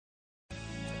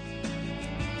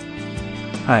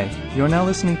Hi, you are now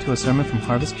listening to a sermon from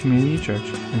Harvest Community Church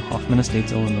in Hoffman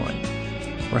Estates, Illinois.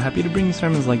 We're happy to bring you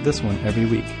sermons like this one every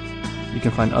week. You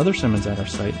can find other sermons at our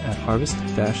site at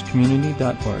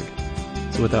harvest-community.org.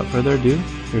 So without further ado,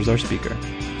 here's our speaker.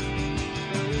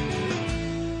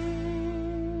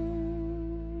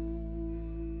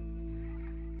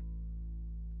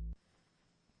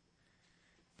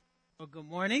 Well, good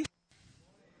morning.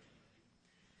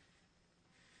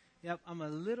 Yep, I'm a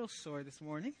little sore this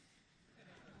morning.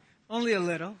 Only a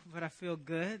little, but I feel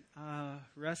good,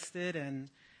 rested, and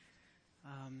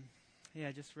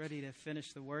just ready to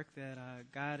finish the work that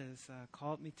God has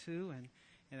called me to,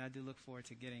 and I do look forward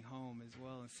to getting home as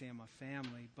well and seeing my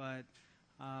family. But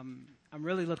I'm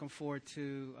really looking forward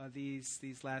to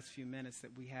these last few minutes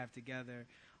that we have together,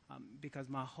 because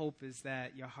my hope is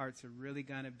that your hearts are really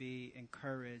going to be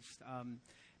encouraged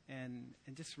and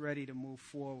just ready to move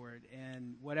forward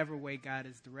in whatever way God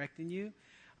is directing you.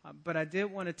 But I did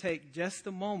want to take just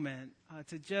a moment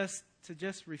to just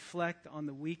reflect on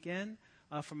the weekend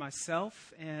for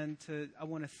myself, and I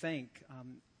want to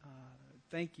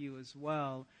thank you as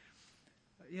well.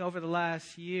 You know, over the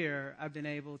last year, I've been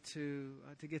able to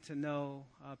get to know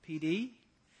PD.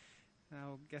 I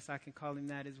guess I can call him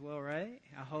that as well, right?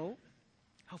 I hope.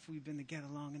 Hopefully we've been together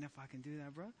long enough I can do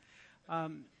that, bro.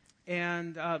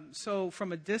 So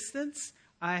from a distance,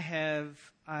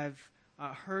 I've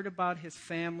heard about his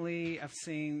family. I've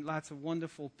seen lots of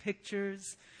wonderful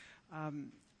pictures.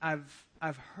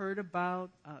 I've heard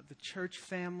about the church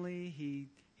family.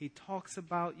 He talks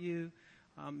about you.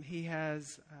 He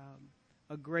has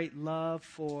a great love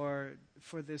for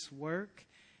this work,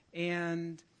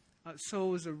 and so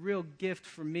it was a real gift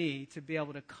for me to be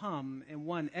able to come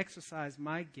and exercise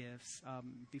my gifts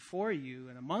before you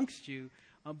and amongst you,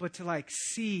 but to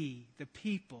see the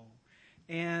people.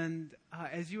 And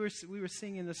as we were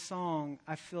singing the song,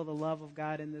 I feel the love of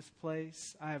God in this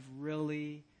place. I have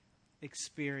really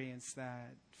experienced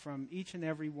that from each and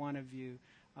every one of you.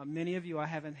 Many of you I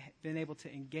haven't been able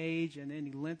to engage in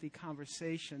any lengthy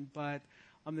conversation, but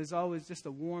there's always just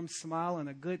a warm smile and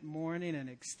a good morning and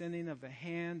extending of the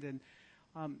hand, and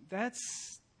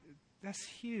that's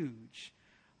huge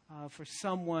for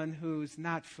someone who's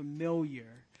not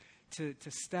familiar. To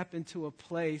step into a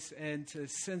place and to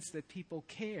sense that people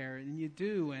care, and you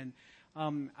do. And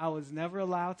I was never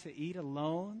allowed to eat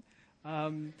alone,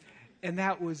 and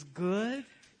that was good.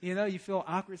 You know, you feel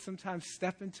awkward sometimes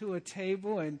stepping to a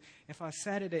table, and if I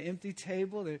sat at an empty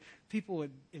table, people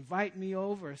would invite me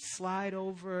over, slide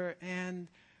over, and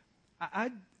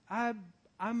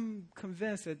I'm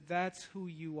convinced that that's who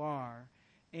you are.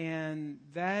 And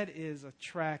that is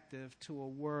attractive to a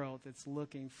world that's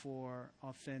looking for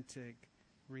authentic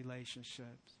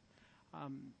relationships.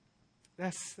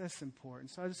 That's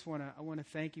important. So I want to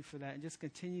thank you for that, and just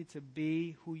continue to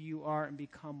be who you are and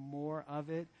become more of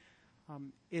it.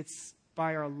 It's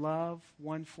by our love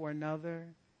one for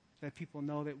another that people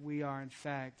know that we are in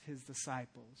fact His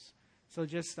disciples. So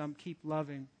just keep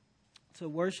loving. So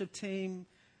worship team,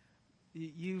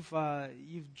 You've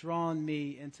drawn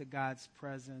me into God's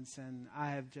presence, and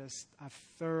I've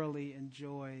thoroughly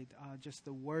enjoyed just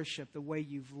the worship, the way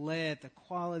you've led, the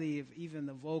quality of even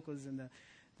the vocals and the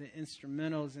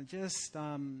instrumentals, and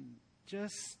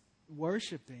just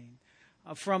worshiping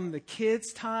from the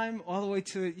kids' time all the way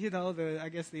to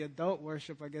the adult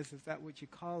worship. I guess is that what you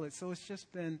call it? So it's just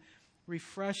been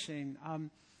refreshing.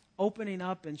 Opening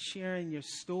up and sharing your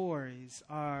stories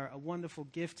are a wonderful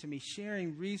gift to me.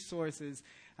 Sharing resources.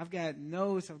 I've got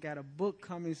notes. I've got a book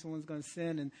coming someone's going to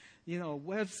send, and, a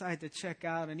website to check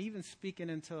out, and even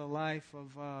speaking into the life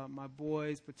of my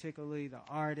boys, particularly the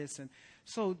artists. And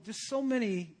so just so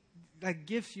many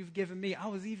gifts you've given me. I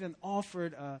was even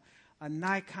offered a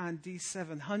Nikon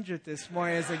D700 this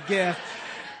morning as a gift.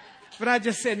 But I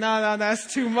just said, no,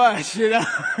 that's too much,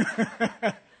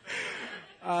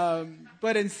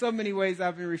 But in so many ways,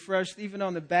 I've been refreshed, even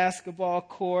on the basketball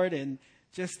court, and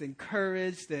just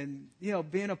encouraged, and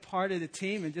being a part of the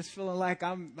team, and just feeling like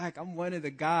I'm one of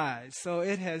the guys. So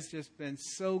it has just been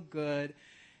so good.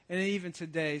 And even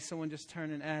today, someone just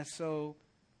turned and asked, "So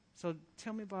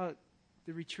tell me about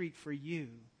the retreat for you."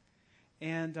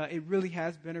 And it really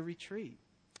has been a retreat.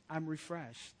 I'm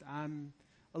refreshed. I'm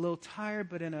a little tired,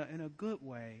 but in a good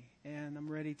way. And I'm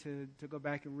ready to go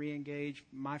back and re-engage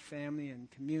my family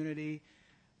and community.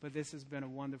 But this has been a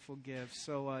wonderful gift.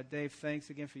 So, Dave,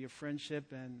 thanks again for your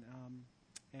friendship and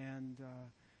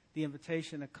the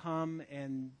invitation to come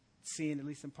and seeing, at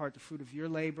least in part, the fruit of your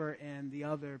labor, and the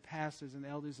other pastors and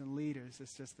elders and leaders.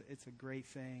 It's a great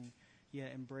thing. Yeah,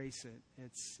 embrace it.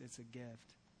 It's a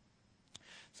gift.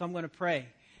 So I'm going to pray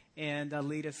and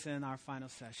lead us in our final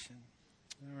session.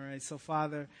 All right. So,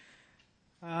 Father,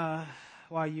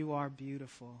 while you are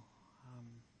beautiful,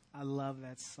 I love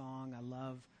that song. I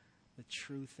love the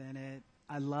truth in it.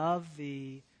 I love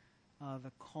the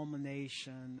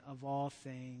culmination of all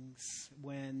things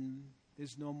when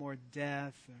there's no more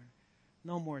death or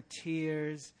no more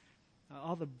tears.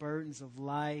 All the burdens of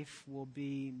life will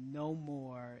be no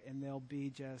more, and there'll be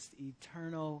just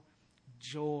eternal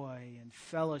joy and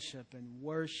fellowship and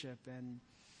worship. And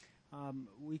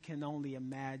we can only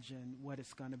imagine what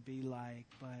it's going to be like.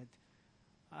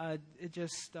 But it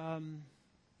just,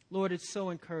 Lord, it so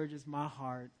encourages my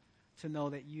heart to know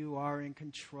that you are in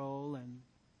control and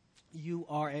you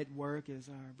are at work, as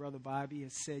our brother Bobby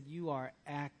has said. You are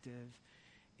active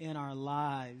in our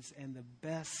lives, and the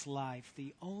best life,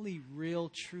 the only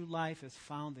real true life, is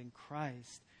found in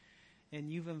Christ.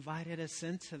 And you've invited us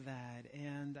into that,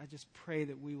 and I just pray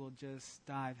that we will just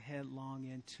dive headlong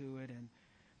into it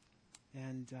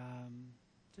and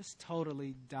just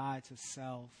totally die to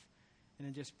self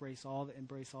and just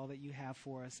embrace all that you have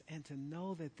for us, and to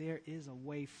know that there is a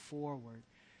way forward.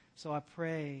 So I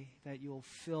pray that you'll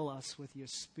fill us with your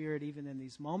Spirit even in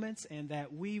these moments, and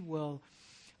that we will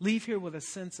leave here with a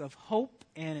sense of hope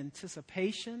and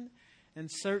anticipation and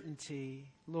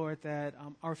certainty, Lord, that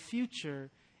our future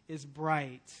is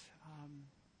bright.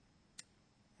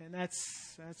 And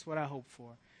that's what I hope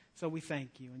for. So we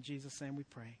thank you. In Jesus' name we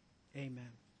pray.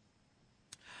 Amen.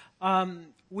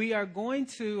 We are going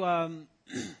to,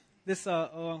 let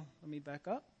me back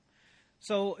up.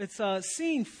 So it's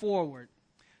seeing forward.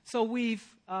 So we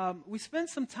spent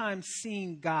some time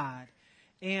seeing God,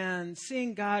 and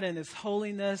seeing God in his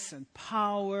holiness and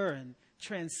power and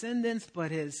transcendence, but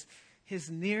his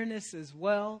nearness as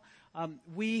well.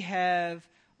 We have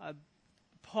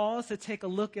paused to take a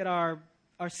look at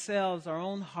ourselves, our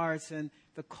own hearts, and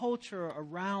the culture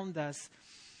around us.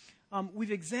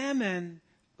 We've examined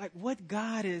what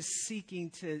God is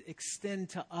seeking to extend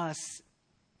to us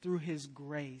through his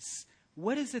grace.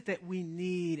 What is it that we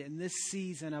need in this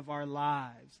season of our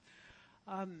lives?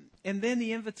 And then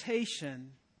the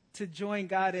invitation to join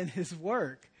God in his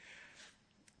work.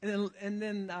 And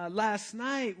then last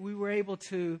night we were able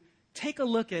to take a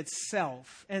look at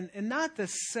self. And not the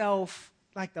self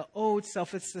like the old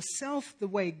self. It's the self the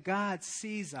way God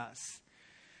sees us.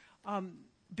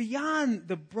 Beyond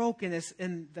the brokenness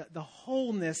and the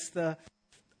wholeness,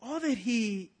 all that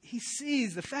he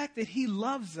sees, the fact that he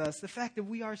loves us, the fact that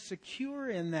we are secure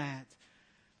in that,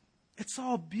 it's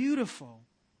all beautiful.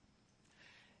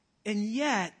 And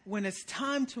yet, when it's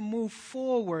time to move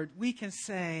forward, we can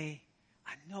say,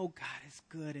 I know God is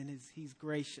good and he's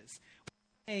gracious.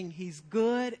 We're saying he's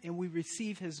good and we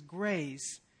receive his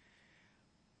grace.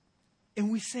 And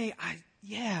we say,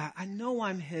 I know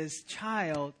I'm his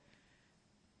child.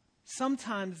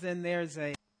 Sometimes then there's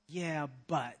a, yeah,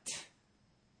 but.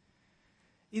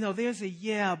 There's a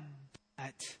yeah,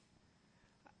 but.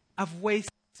 I've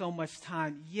wasted so much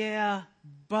time. Yeah,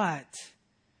 but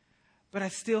I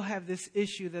still have this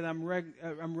issue that I'm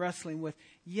wrestling with.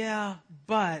 Yeah,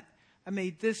 but I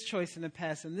made this choice in the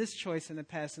past, and this choice in the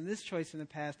past, and this choice in the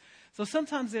past. So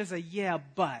sometimes there's a yeah,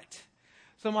 but.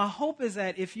 So my hope is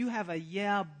that if you have a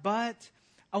yeah, but,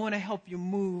 I want to help you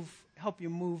move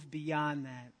beyond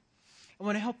that. I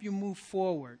want to help you move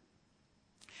forward.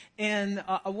 And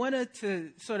I wanted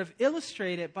to sort of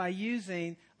illustrate it by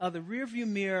using the rearview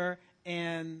mirror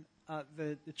and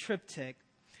the triptych.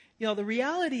 The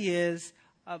reality is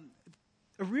a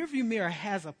rearview mirror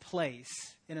has a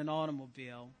place in an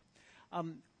automobile,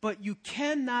 but you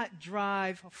cannot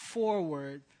drive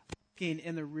forward looking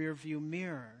in the rearview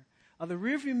mirror. The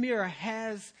rearview mirror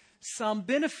has some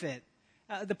benefit.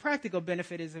 The practical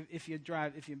benefit is if you're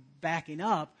backing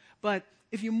up, but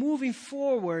if you're moving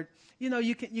forward,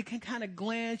 you can kind of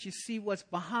glance, you see what's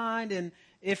behind, and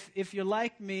if you're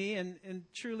like me, and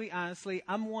truly, honestly,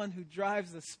 I'm one who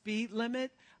drives the speed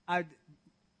limit.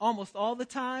 Almost all the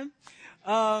time,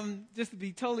 just to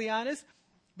be totally honest.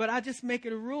 But I just make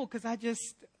it a rule because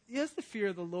it's the fear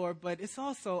of the Lord, but it's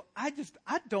also, I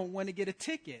don't want to get a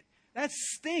ticket. That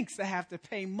stinks to have to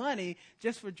pay money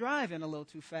just for driving a little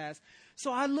too fast.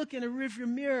 So I look in the rearview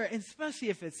mirror, and especially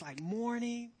if it's like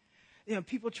morning,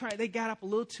 people they got up a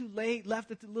little too late,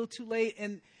 left it a little too late,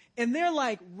 and they're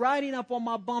like riding up on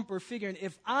my bumper, figuring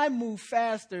if I move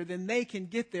faster, then they can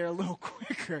get there a little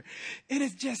quicker. And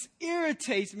it just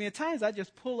irritates me. At times I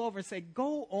just pull over and say,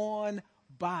 go on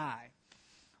by.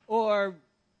 Or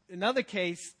another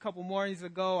case, a couple weeks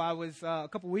ago, I was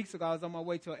on my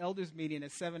way to an elders meeting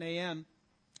at 7 a.m.,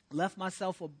 left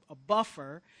myself a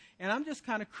buffer, and I'm just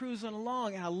kind of cruising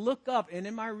along, and I look up, and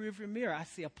in my rearview mirror, I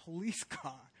see a police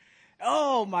car.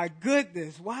 Oh my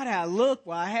goodness, why did I look?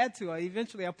 Well, I had to.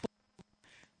 Eventually I pulled.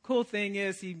 Cool thing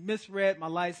is he misread my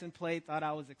license plate, thought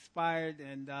I was expired,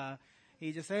 and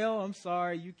he just said, oh, I'm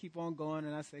sorry, you keep on going.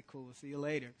 And I say, cool, see you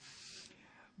later.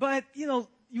 But,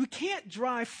 you can't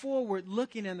drive forward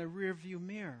looking in the rearview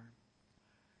mirror.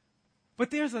 But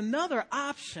there's another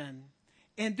option.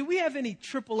 And do we have any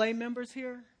AAA members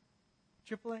here?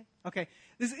 AAA? Okay.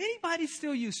 Does anybody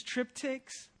still use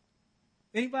triptychs?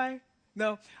 Anybody?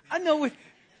 No? I know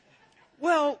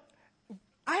well,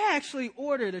 I actually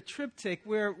ordered a triptych.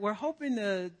 We're hoping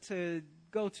to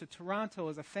go to Toronto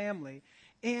as a family.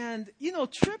 And,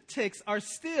 triptychs are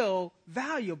still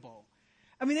valuable.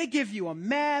 I mean, they give you a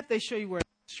map. They show you where the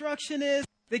instruction is.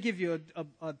 They give you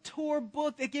a tour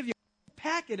book. They give you a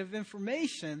packet of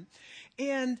information.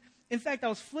 And, in fact, I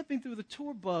was flipping through the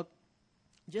tour book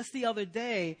just the other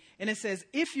day, and it says,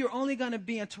 if you're only going to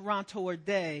be in Toronto a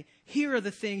day, here are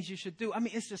the things you should do. I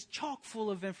mean, it's just chock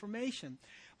full of information.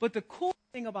 But the cool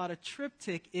thing about a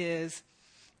triptych is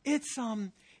it's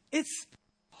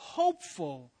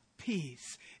hopeful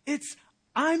peace. It's,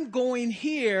 I'm going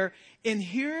here, and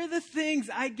here are the things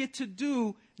I get to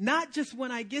do, not just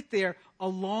when I get there,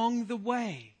 along the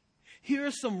way. Here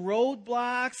are some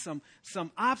roadblocks,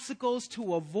 some obstacles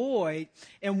to avoid.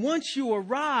 And once you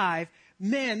arrive,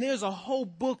 man, there's a whole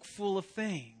book full of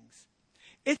things.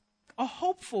 It's a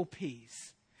hopeful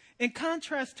peace. In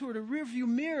contrast to it, a rearview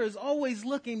mirror is always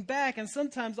looking back, and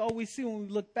sometimes all we see when we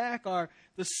look back are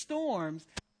the storms.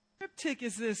 Triptych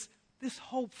is this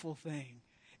hopeful thing.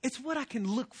 It's what I can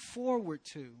look forward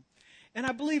to. And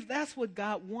I believe that's what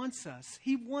God wants us.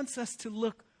 He wants us to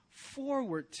look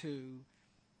forward to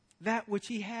that which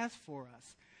He has for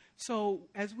us. So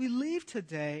as we leave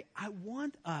today, I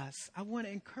want to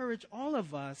encourage all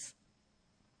of us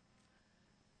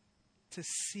to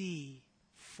see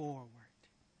forward.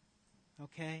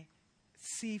 Okay?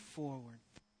 See forward.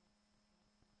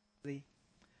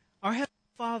 Our Heavenly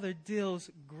Father deals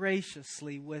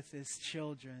graciously with His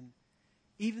children,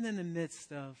 even in the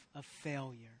midst of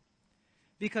failure.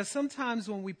 Because sometimes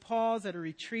when we pause at a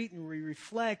retreat and we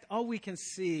reflect, all we can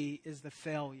see is the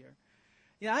failure.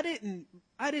 Yeah,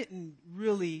 I didn't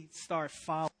really start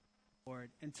following the Lord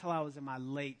until I was in my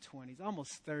late 20s,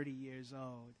 almost 30 years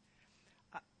old.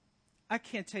 I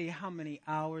can't tell you how many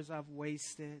hours I've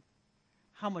wasted,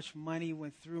 how much money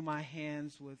went through my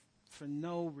hands for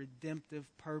no redemptive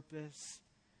purpose.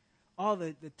 All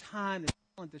the time, the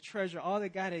talent, the treasure, all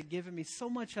that God had given me, so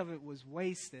much of it was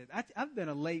wasted. I've been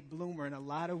a late bloomer in a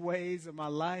lot of ways in my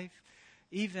life,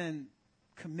 even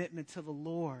commitment to the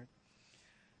Lord.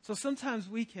 So sometimes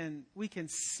we can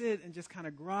sit and just kind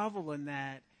of grovel in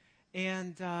that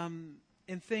and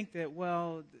think that,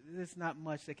 well, there's not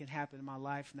much that can happen in my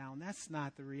life now, and that's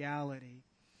not the reality.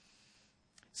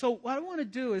 So what I want to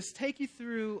do is take you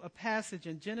through a passage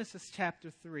in Genesis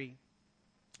chapter 3.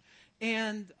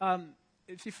 And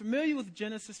if you're familiar with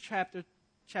Genesis chapter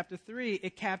 3,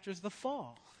 it captures the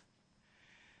fall.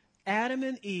 Adam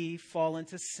and Eve fall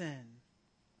into sin.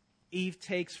 Eve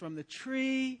takes from the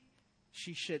tree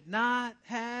she should not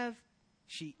have.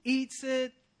 She eats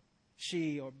it.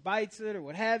 Or bites it or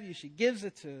what have you. She gives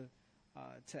it to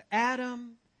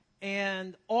Adam.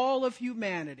 And all of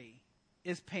humanity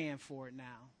is paying for it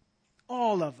now.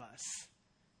 All of us.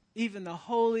 Even the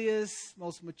holiest,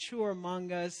 most mature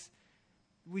among us,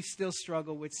 we still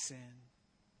struggle with sin.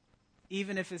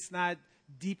 Even if it's not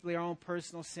deeply our own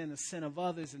personal sin, the sin of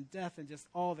others and death and just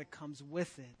all that comes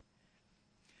with it.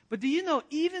 But do you know,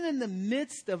 even in the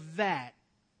midst of that,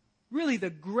 really the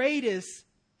greatest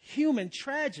human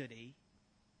tragedy,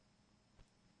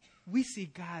 we see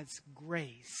God's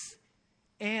grace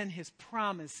and His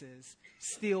promises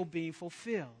still being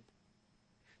fulfilled.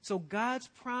 So God's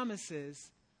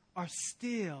promises are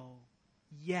still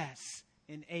yes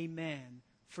and amen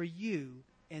for you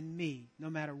and me, no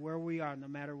matter where we are, no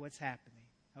matter what's happening.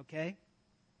 Okay?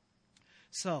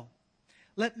 So,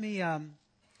 let me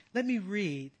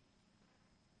read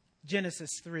Genesis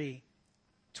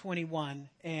 3:21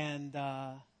 and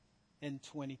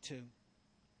 22.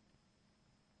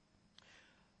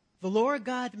 The Lord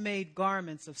God made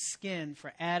garments of skin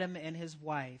for Adam and his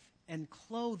wife and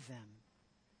clothed them.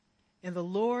 And the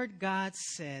Lord God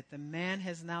said, the man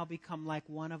has now become like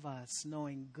one of us,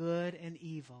 knowing good and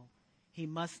evil. He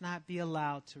must not be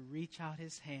allowed to reach out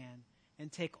his hand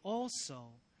and take also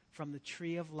from the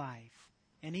tree of life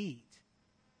and eat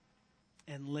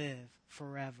and live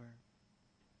forever.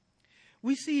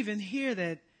 We see even here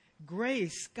that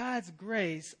grace, God's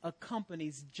grace,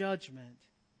 accompanies judgment,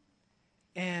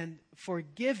 and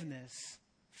forgiveness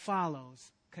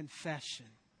follows confession.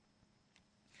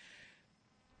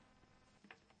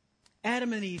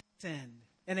 Adam and Eve sinned,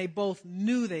 and they both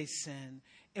knew they sinned.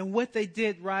 And what they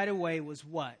did right away was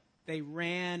what? They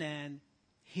ran and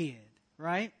hid,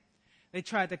 right? They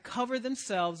tried to cover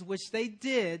themselves, which they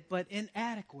did, but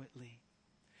inadequately.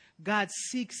 God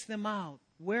seeks them out.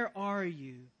 Where are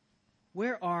you?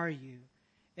 Where are you?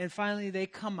 And finally they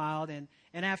come out, and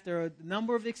after a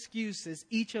number of excuses,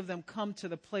 each of them come to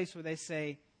the place where they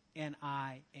say, and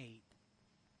I ate.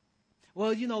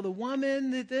 Well, the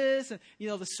woman did this, and,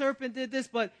 the serpent did this,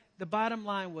 but the bottom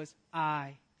line was,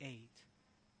 I ate.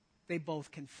 They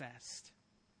both confessed.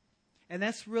 And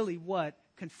that's really what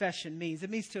confession means. It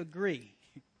means to agree.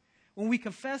 When we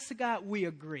confess to God, we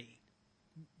agree.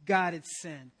 God, it's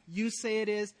sin. You say it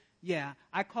is, yeah.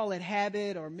 I call it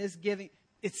habit or misgiving.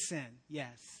 It's sin,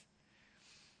 yes.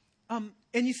 And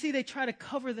you see, they try to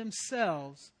cover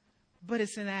themselves, but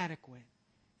it's inadequate.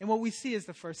 And what we see is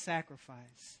the first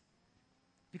sacrifice.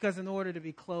 Because in order to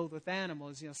be clothed with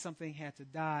animals, something had to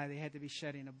die. They had to be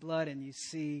shedding of blood. And you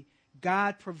see,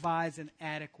 God provides an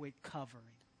adequate covering.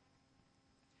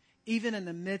 Even in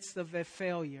the midst of their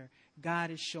failure,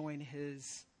 God is showing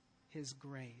His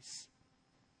grace.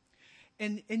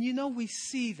 And we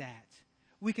see that.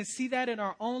 We can see that in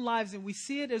our own lives, and we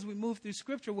see it as we move through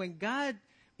Scripture. When God,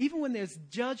 even when there's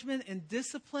judgment and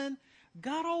discipline,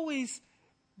 God always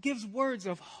gives words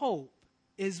of hope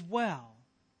as well.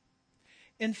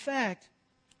 In fact,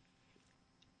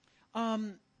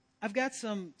 I've got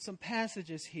some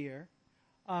passages here.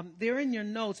 They're in your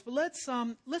notes, but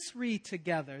let's read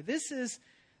together.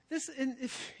 And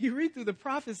if you read through the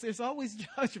prophets, there's always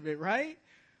judgment, right?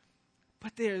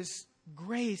 But there's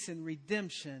grace and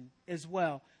redemption as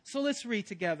well. So let's read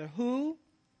together. Who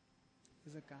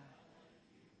is a God?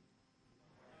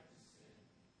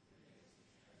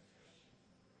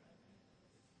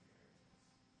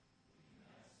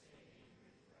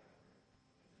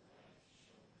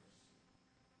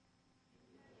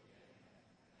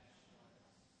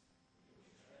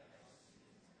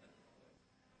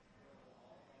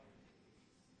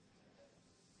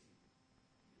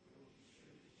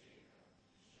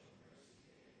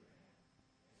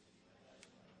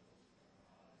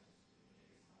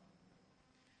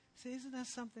 See, isn't that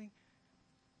something?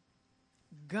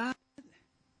 God,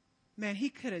 man, He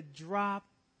could have dropped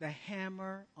the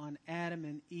hammer on Adam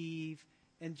and Eve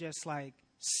and just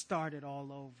started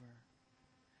all over.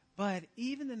 But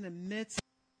even in the midst of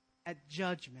that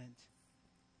judgment,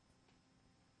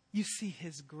 you see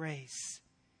His grace.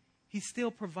 He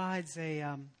still provides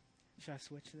a, should I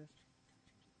switch this?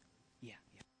 Yeah.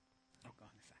 Oh, go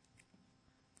on a second.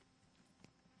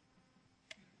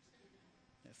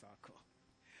 That's all cool.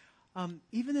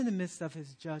 Even in the midst of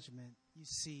His judgment, you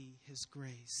see His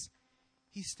grace.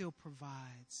 He still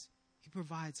provides. He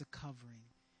provides a covering.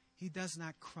 He does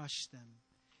not crush them.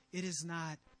 It is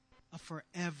not a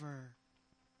forever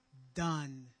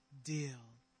done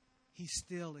deal. He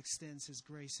still extends His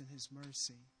grace and His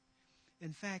mercy.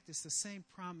 In fact, it's the same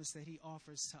promise that He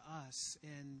offers to us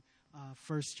in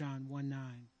 1 John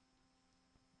 1:9.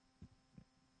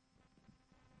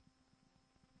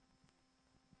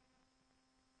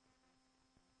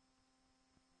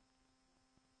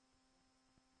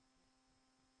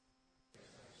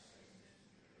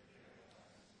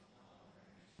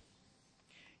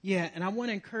 Yeah, and I want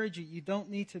to encourage you, you don't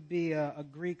need to be a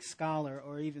Greek scholar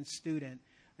or even student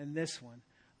in this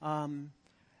one.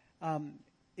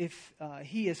 If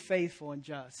He is faithful and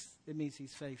just, it means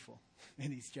He's faithful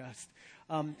and He's just.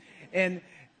 And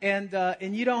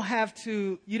you don't have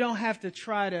to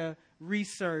try to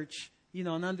research,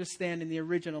 and understand in the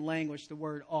original language the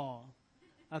word all.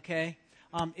 Okay?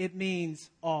 It means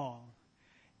all.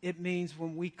 It means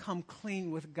when we come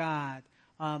clean with God,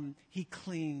 He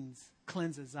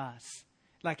cleanses us,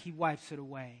 like He wipes it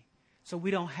away. So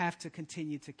we don't have to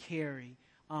continue to carry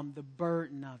the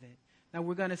burden of it. Now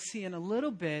we're going to see in a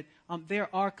little bit, there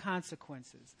are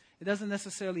consequences. It doesn't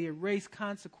necessarily erase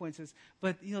consequences,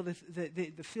 but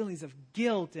the feelings of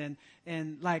guilt and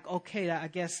okay, I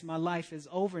guess my life is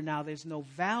over now. There's no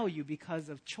value because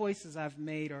of choices I've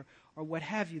made or what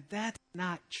have you. That's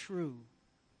not true.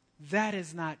 That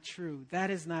is not true.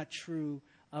 That is not true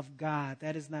of God.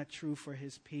 That is not true for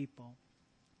His people.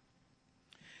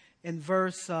 In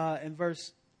verse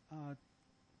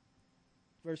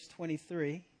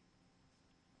 23,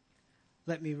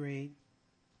 let me read.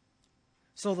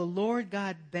 So the Lord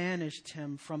God banished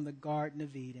him from the Garden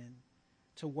of Eden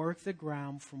to work the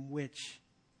ground from which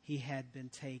he had been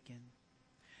taken.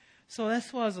 So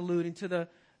that's what I was alluding to. The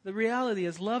reality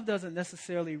is love doesn't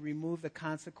necessarily remove the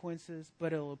consequences,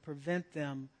 but it will prevent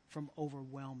them from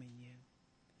overwhelming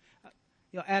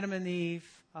you. Adam and Eve,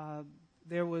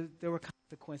 there were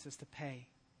consequences to pay.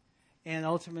 And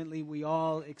ultimately, we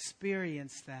all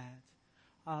experience that.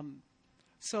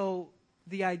 So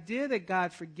the idea that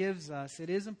God forgives us, it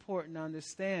is important to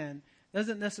understand,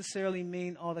 doesn't necessarily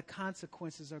mean all the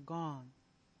consequences are gone.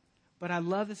 But I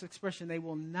love this expression, they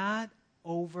will not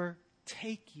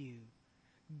overtake you.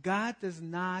 God does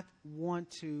not want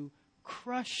to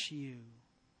crush you.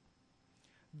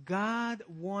 God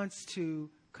wants to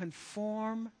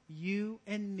conform you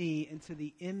and me into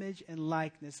the image and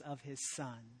likeness of his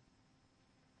Son.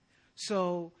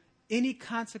 So any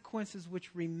consequences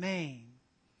which remain,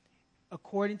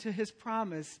 according to his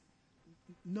promise,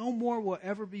 no more will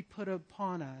ever be put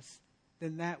upon us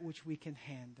than that which we can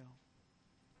handle.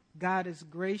 God is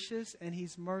gracious and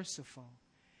he's merciful.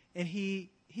 And he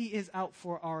is out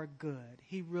for our good.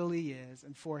 He really is,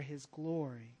 and for his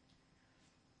glory.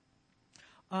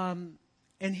 In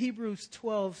Hebrews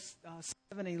 12,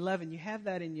 7 and 11, you have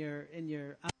that in your,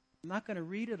 I'm not going to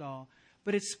read it all,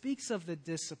 but it speaks of the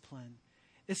discipline.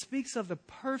 It speaks of the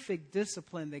perfect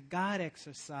discipline that God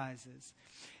exercises.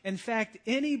 In fact,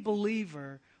 any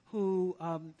believer who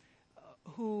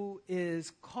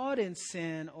is caught in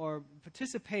sin or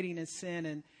participating in sin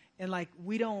and like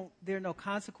there are no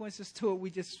consequences to it, we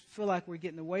just feel like we're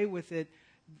getting away with it,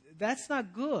 that's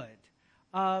not good.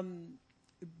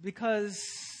 Because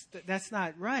that's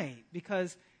not right.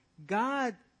 Because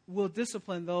God will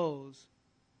discipline those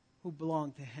who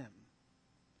belong to him.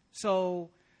 So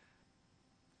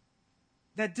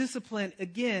that discipline,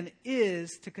 again,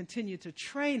 is to continue to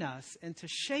train us and to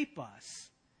shape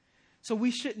us. So we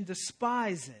shouldn't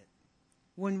despise it.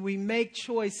 When we make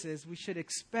choices, we should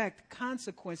expect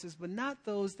consequences, but not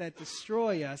those that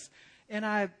destroy us. And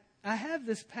I have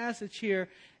this passage here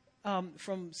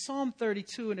from Psalm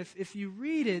 32, and if you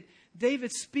read it,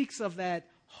 David speaks of that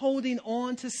holding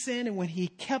on to sin, and when he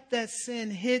kept that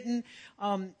sin hidden,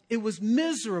 it was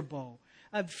miserable.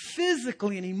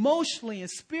 Physically and emotionally and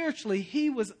spiritually, he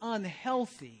was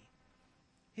unhealthy.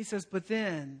 He says, but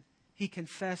then he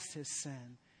confessed his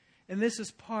sin. And this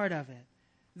is part of it.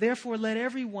 Therefore, let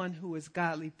everyone who is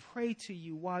godly pray to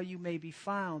you while you may be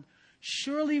found.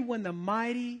 Surely when the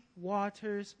mighty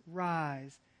waters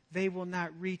rise, they will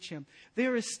not reach him.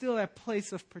 There is still a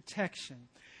place of protection.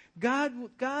 God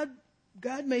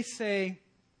may say,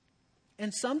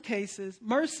 in some cases,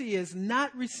 mercy is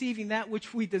not receiving that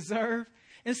which we deserve.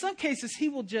 In some cases, he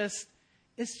will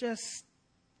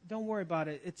don't worry about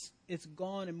it. It's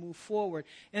gone and move forward.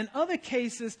 In other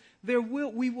cases,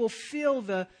 we will feel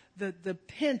the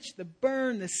pinch, the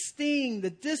burn, the sting,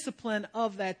 the discipline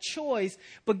of that choice.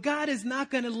 But God is not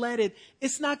going to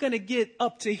it's not going to get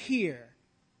up to here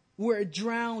where it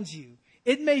drowns you.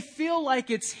 It may feel like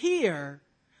it's here,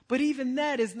 but even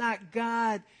that is not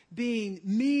God being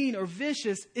mean or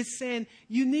vicious. It's saying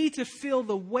you need to feel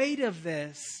the weight of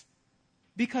this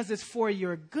because it's for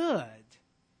your good.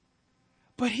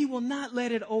 But he will not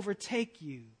let it overtake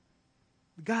you.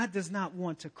 God does not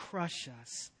want to crush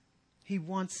us. He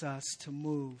wants us to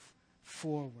move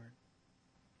forward.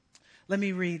 Let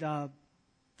me read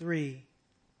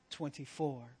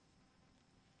 3:24.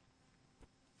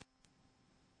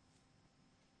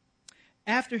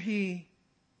 After he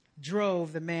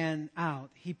drove the man out,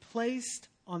 he placed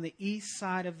on the east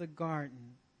side of the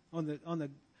garden, on the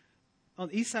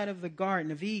east side of the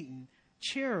Garden of Eden,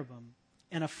 cherubim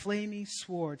and a flaming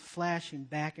sword flashing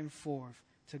back and forth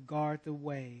to guard the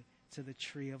way to the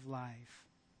tree of life.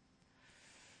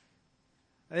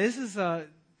 This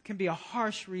can be a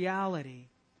harsh reality,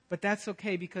 but that's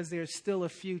okay because there's still a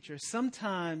future.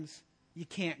 Sometimes you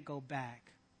can't go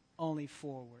back, only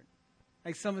forward.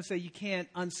 Like someone say, you can't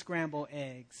unscramble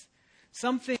eggs.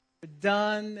 Some things are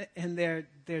done and they're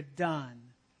done.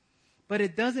 But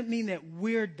it doesn't mean that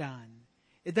we're done.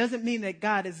 It doesn't mean that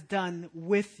God is done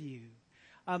with you.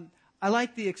 I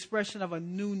like the expression of a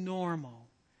new normal.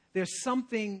 There's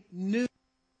something new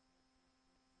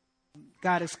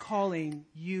God is calling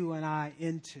you and I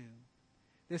into.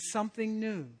 There's something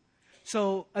new.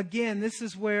 So again, this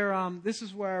is where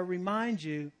I remind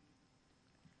you,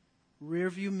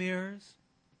 rearview mirrors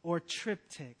or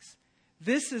triptychs.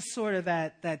 This is sort of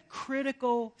that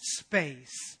critical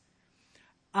space.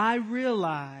 I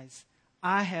realize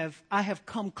I have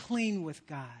come clean with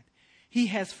God. He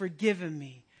has forgiven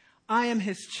me. I am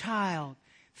his child.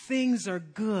 Things are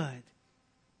good.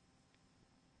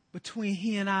 Between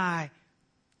he and I,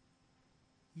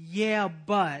 yeah,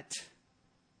 but.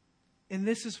 And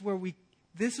this is where we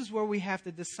have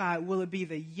to decide, will it be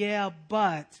the yeah,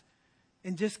 but,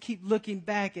 and just keep looking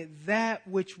back at that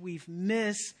which we've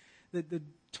missed, the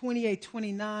 28,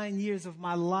 29 years of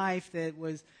my life that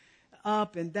was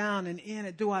up and down and in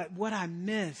it, what I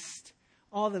missed.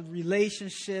 all the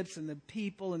relationships and the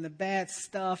people and the bad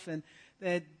stuff, and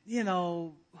that,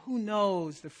 who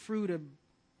knows the fruit of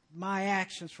my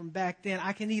actions from back then.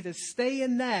 I can either stay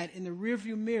in that in the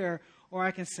rearview mirror, or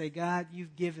I can say, God,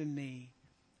 you've given me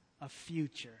a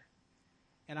future,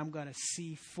 and I'm going to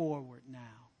see forward now.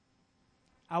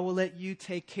 I will let you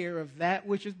take care of that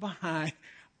which is behind.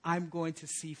 I'm going to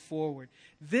see forward.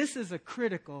 This is a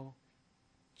critical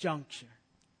juncture.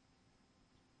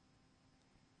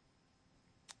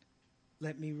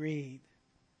 Let me read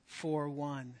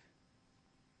 4:1.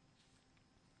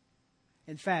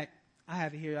 In fact, I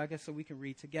have it here, I guess, so we can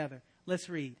read together. Let's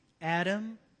read.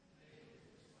 Adam.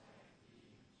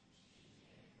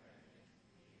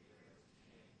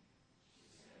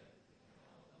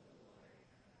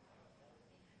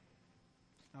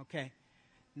 Okay.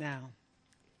 Now,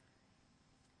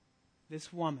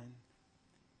 this woman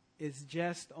is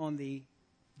just on the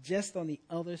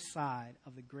other side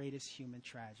of the greatest human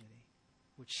tragedy,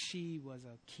 which she was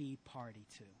a key party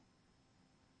to.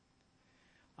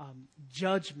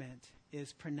 Judgment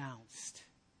is pronounced.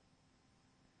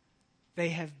 They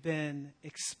have been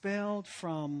expelled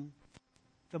from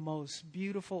the most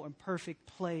beautiful and perfect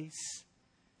place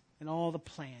in all the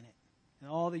planet, in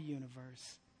all the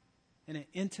universe, in an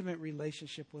intimate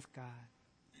relationship with God.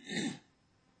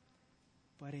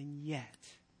 And yet,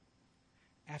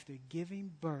 after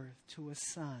giving birth to a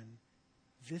son,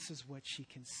 this is what she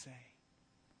can say.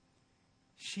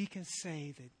 She can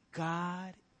say that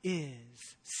God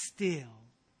is still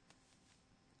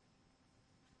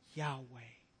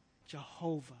Yahweh,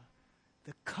 Jehovah,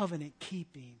 the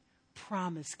covenant-keeping,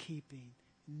 promise-keeping,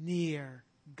 near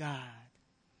God.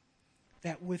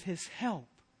 That with his help,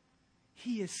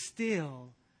 he is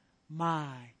still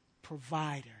my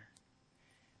provider.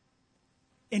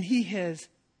 And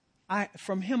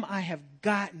from him I have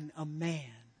gotten a man.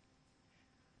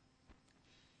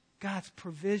 God's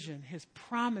provision, his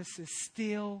promise is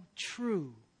still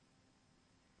true.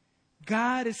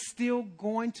 God is still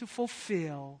going to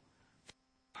fulfill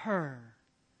her.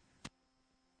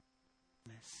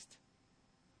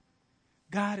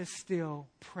 God is still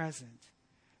present.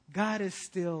 God is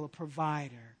still a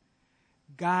provider.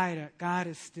 God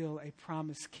is still a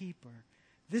promise keeper.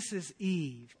 This is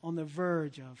Eve on the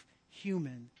verge of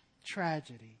human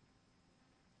tragedy.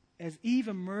 As Eve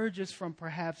emerges from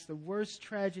perhaps the worst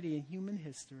tragedy in human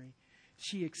history,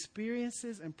 she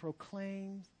experiences and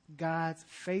proclaims God's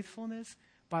faithfulness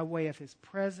by way of his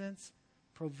presence,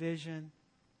 provision,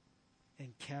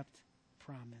 and kept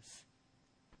promise.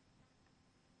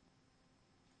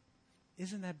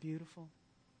 Isn't that beautiful?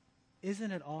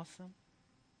 Isn't it awesome?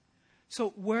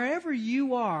 So wherever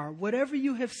you are, whatever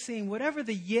you have seen, whatever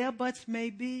the yeah buts may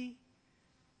be,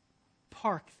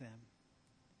 park them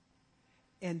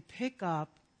and pick up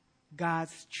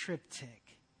God's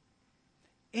triptych.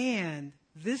 And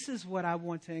this is what I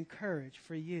want to encourage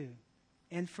for you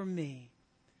and for me,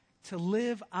 to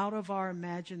live out of our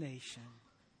imagination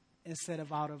instead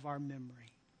of out of our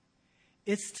memory.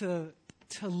 It's to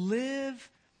live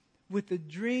with the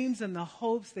dreams and the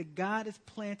hopes that God has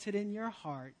planted in your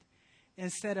heart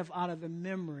instead of out of the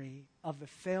memory of the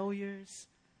failures,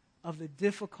 of the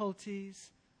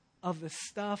difficulties, of the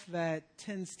stuff that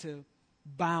tends to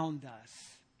bound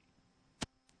us.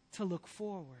 To look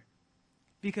forward.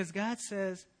 Because God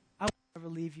says, I will never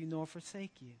leave you nor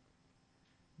forsake you.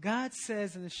 God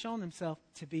says and has shown himself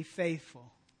to be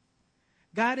faithful.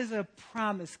 God is a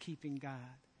promise-keeping God.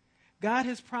 God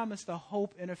has promised a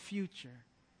hope and a future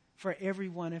for every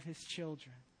one of his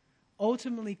children,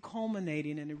 ultimately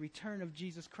culminating in the return of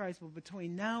Jesus Christ. But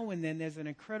between now and then, there's an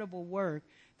incredible work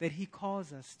that he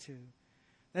calls us to.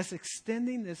 That's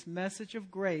extending this message of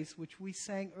grace, which we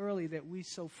sang early that we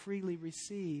so freely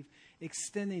receive,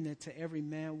 extending it to every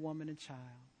man, woman, and child,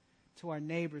 to our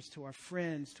neighbors, to our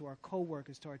friends, to our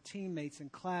coworkers, to our teammates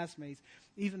and classmates,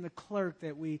 even the clerk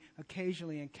that we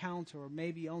occasionally encounter, or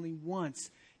maybe only once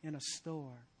in a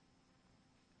store.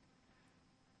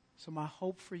 So my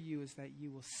hope for you is that you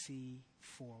will see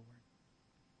forward.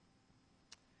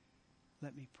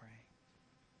 Let me pray.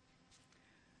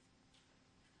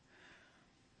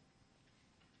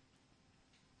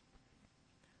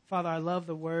 Father, I love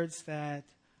the words that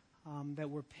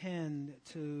were penned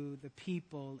to the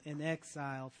people in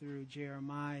exile through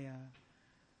Jeremiah,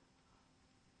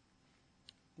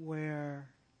 where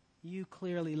you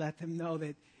clearly let them know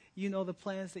that you know the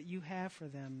plans that you have for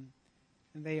them.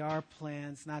 And they are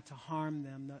plans not to harm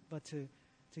them, but to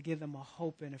give them a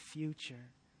hope and a future.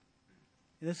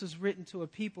 And this was written to a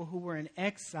people who were in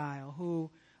exile, who,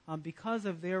 because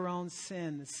of their own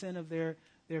sin, the sin of their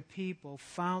people,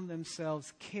 found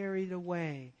themselves carried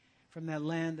away from that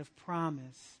land of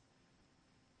promise.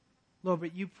 Lord,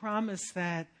 but you promised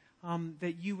that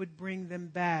you would bring them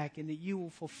back and that you will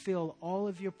fulfill all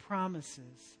of your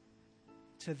promises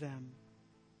to them.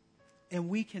 And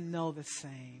we can know the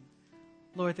same.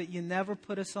 Lord, that you never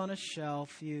put us on a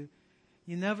shelf. You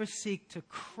never seek to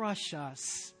crush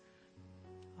us,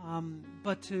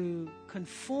 but to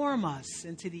conform us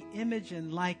into the image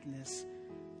and likeness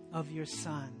of your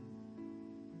Son.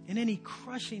 And any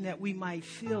crushing that we might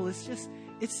feel, it's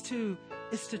to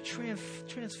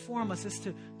transform us. It's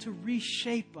to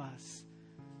reshape us.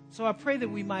 So I pray that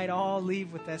we might all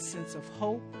leave with that sense of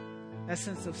hope, that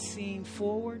sense of seeing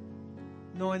forward,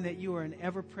 knowing that you are an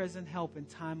ever-present help in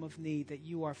time of need, that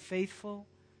you are faithful,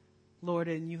 Lord,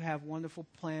 and you have wonderful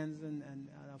plans and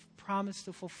a promise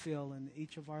to fulfill in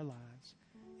each of our lives,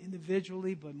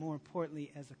 individually, but more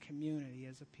importantly, as a community,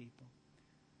 as a people.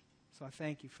 So I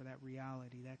thank you for that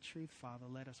reality, that truth, Father.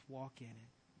 Let us walk in it.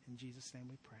 In Jesus' name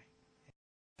we pray.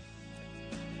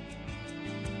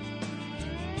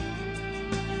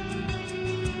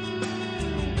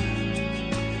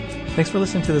 Thanks for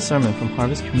listening to the sermon from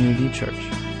Harvest Community Church.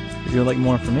 If you would like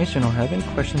more information or have any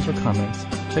questions or comments,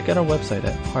 check out our website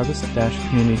at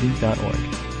harvest-community.org.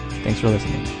 Thanks for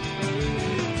listening.